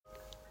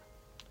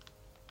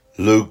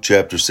Luke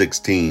chapter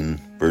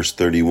 16, verse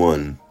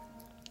 31.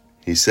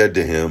 He said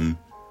to him,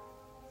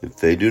 "If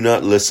they do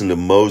not listen to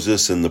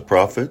Moses and the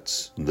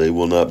prophets, they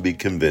will not be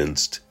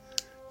convinced,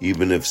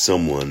 even if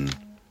someone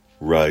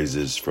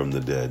rises from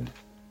the dead."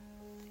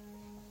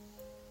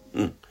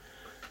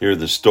 Hear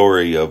the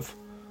story of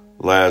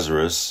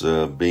Lazarus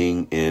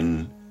being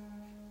in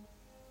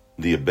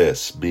the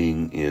abyss,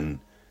 being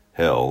in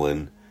hell,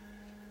 and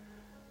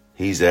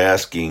he's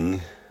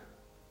asking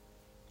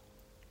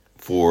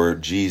for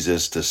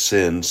Jesus to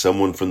send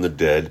someone from the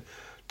dead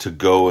to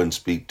go and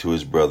speak to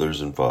his brothers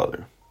and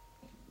father.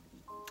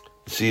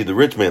 See, the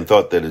rich man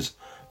thought that his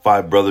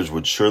 5 brothers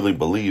would surely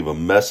believe a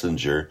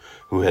messenger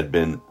who had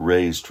been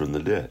raised from the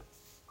dead.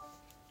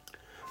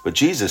 But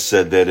Jesus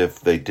said that if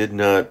they did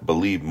not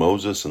believe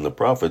Moses and the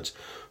prophets,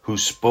 who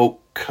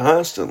spoke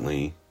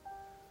constantly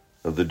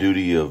of the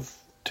duty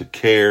to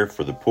care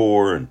for the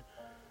poor, and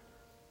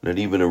that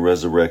even a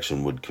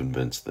resurrection would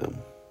convince them.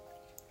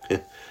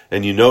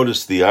 And you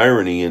notice the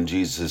irony in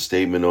Jesus'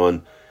 statement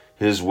on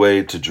his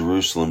way to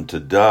Jerusalem to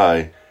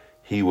die.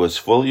 He was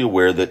fully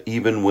aware that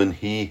even when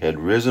he had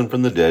risen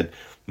from the dead,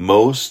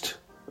 most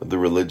of the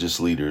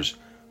religious leaders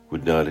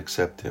would not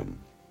accept him.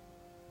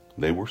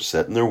 They were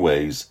set in their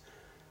ways,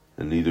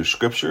 and neither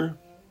Scripture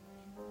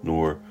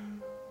nor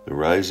the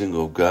rising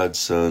of God's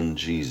Son,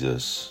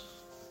 Jesus,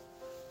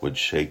 would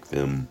shake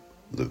them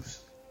loose.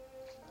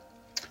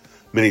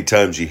 Many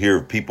times you hear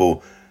of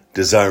people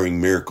desiring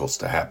miracles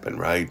to happen,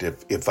 right?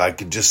 If I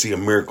could just see a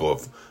miracle,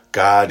 if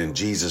God and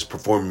Jesus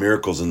performed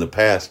miracles in the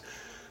past,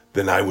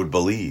 then I would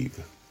believe.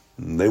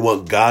 And they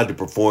want God to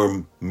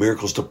perform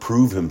miracles to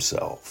prove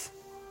himself.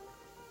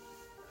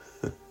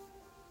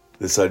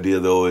 This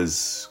idea, though,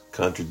 is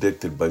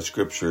contradicted by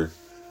Scripture,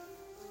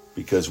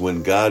 because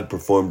when God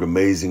performed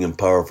amazing and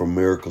powerful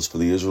miracles for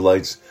the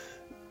Israelites,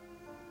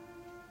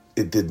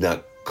 it did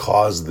not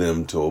cause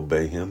them to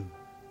obey him.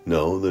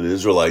 No, the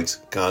Israelites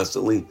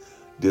constantly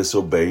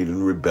disobeyed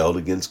and rebelled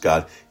against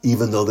God,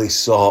 even though they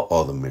saw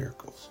all the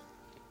miracles.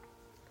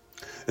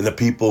 And the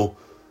people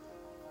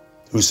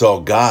who saw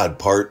God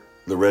part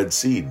the Red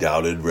Sea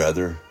doubted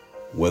rather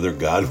whether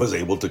God was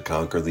able to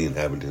conquer the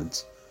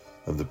inhabitants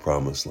of the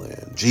Promised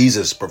Land.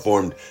 Jesus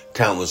performed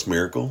countless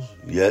miracles,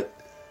 yet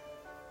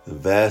the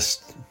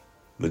vast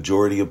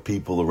majority of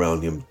people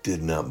around him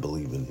did not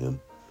believe in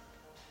him.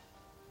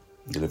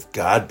 And if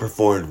God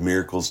performed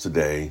miracles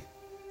today,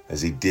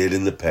 as he did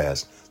in the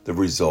past, the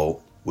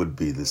result would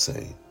be the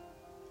same.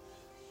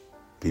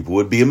 People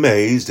would be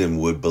amazed and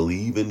would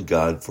believe in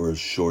God for a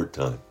short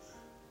time,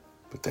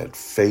 but that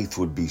faith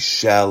would be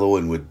shallow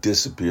and would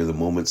disappear the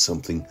moment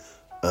something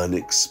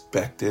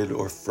unexpected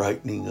or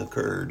frightening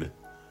occurred.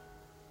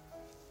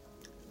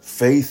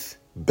 Faith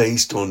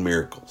based on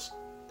miracles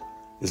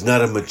is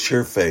not a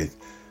mature faith.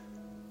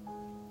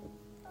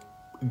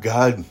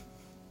 God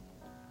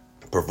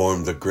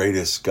performed the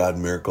greatest God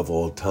miracle of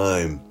all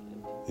time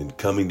in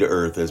coming to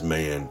earth as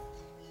man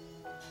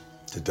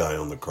to die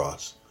on the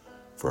cross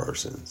for our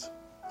sins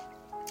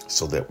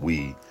so that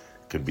we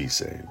could be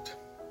saved.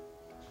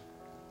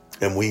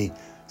 And we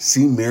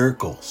see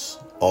miracles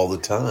all the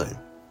time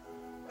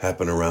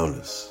happen around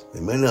us.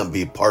 They may not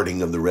be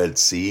parting of the Red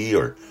Sea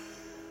or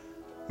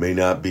may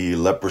not be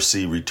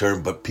leprosy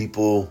returned, but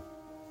people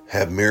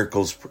have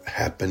miracles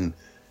happen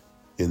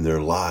in their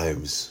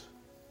lives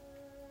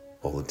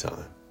all the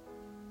time.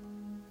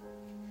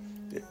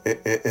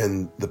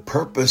 And the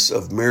purpose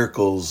of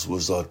miracles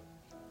was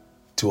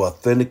to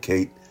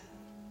authenticate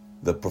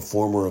the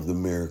performer of the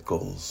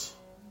miracles.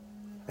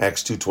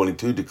 Acts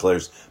 2:22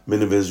 declares,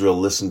 "Men of Israel,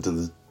 listen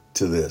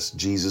to this.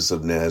 Jesus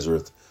of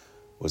Nazareth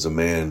was a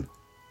man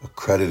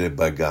accredited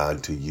by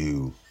God to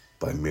you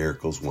by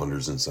miracles,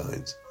 wonders, and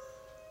signs,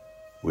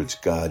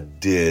 which God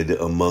did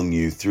among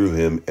you through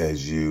him,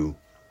 as you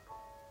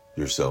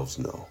yourselves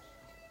know."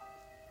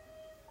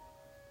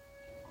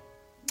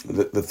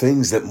 The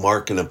things that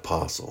mark an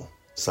apostle,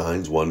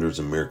 signs, wonders,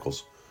 and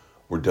miracles,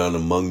 were done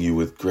among you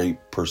with great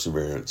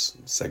perseverance.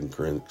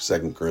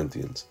 2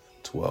 Corinthians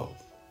 12.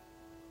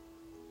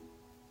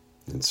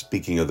 And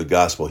speaking of the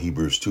gospel,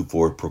 Hebrews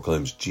 2:4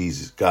 proclaims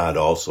Jesus, God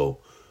also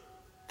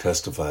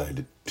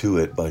testified to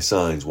it by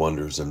signs,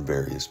 wonders, and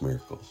various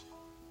miracles,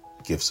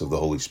 gifts of the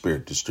Holy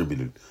Spirit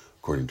distributed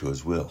according to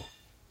his will.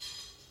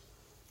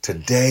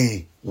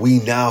 Today, we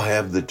now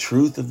have the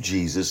truth of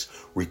Jesus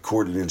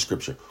recorded in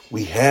Scripture.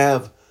 We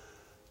have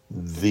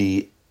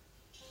the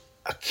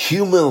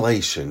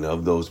accumulation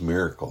of those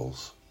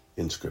miracles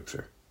in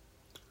Scripture.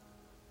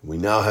 We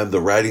now have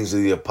the writings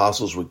of the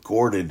apostles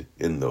recorded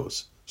in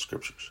those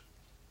Scriptures.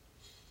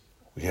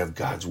 We have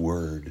God's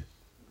Word.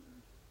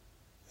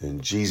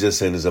 And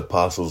Jesus and his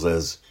apostles,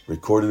 as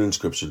recorded in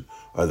Scripture,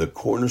 are the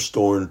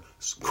cornerstone,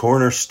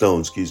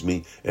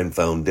 and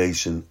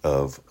foundation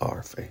of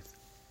our faith.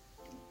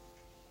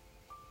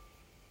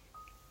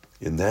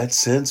 In that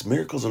sense,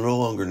 miracles are no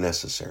longer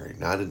necessary,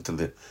 not into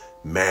the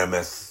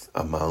mammoth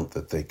amount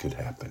that they could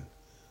happen.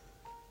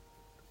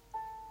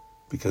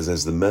 Because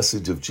as the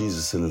message of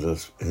Jesus and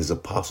his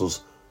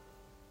apostles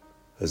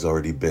has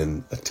already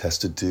been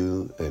attested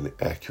to and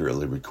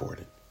accurately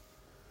recorded.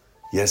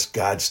 Yes,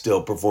 God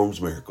still performs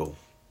miracles.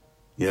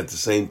 Yet at the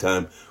same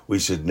time, we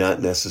should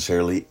not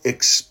necessarily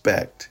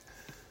expect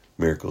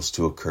miracles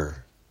to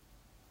occur.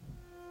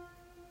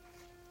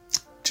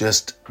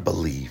 Just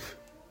believe,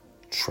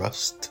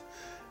 trust,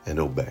 and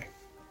obey.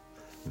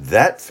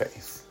 That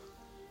faith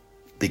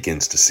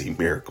begins to see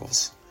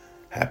miracles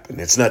happen.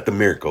 It's not the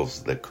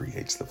miracles that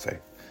creates the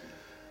faith.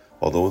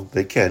 Although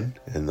they can,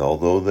 and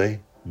although they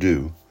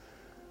do,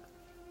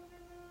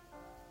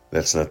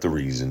 that's not the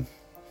reason.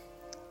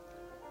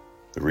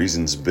 The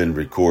reason's been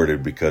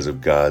recorded because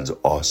of God's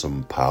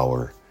awesome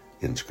power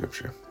in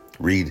Scripture.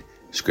 Read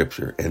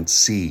Scripture and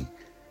see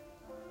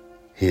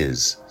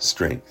His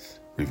strength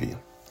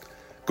revealed.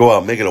 Go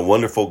out, make it a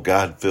wonderful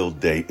God-filled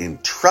day in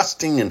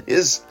trusting in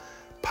His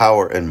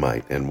power and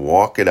might, and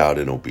walk it out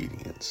in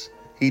obedience.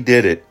 He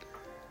did it.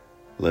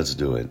 Let's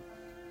do it.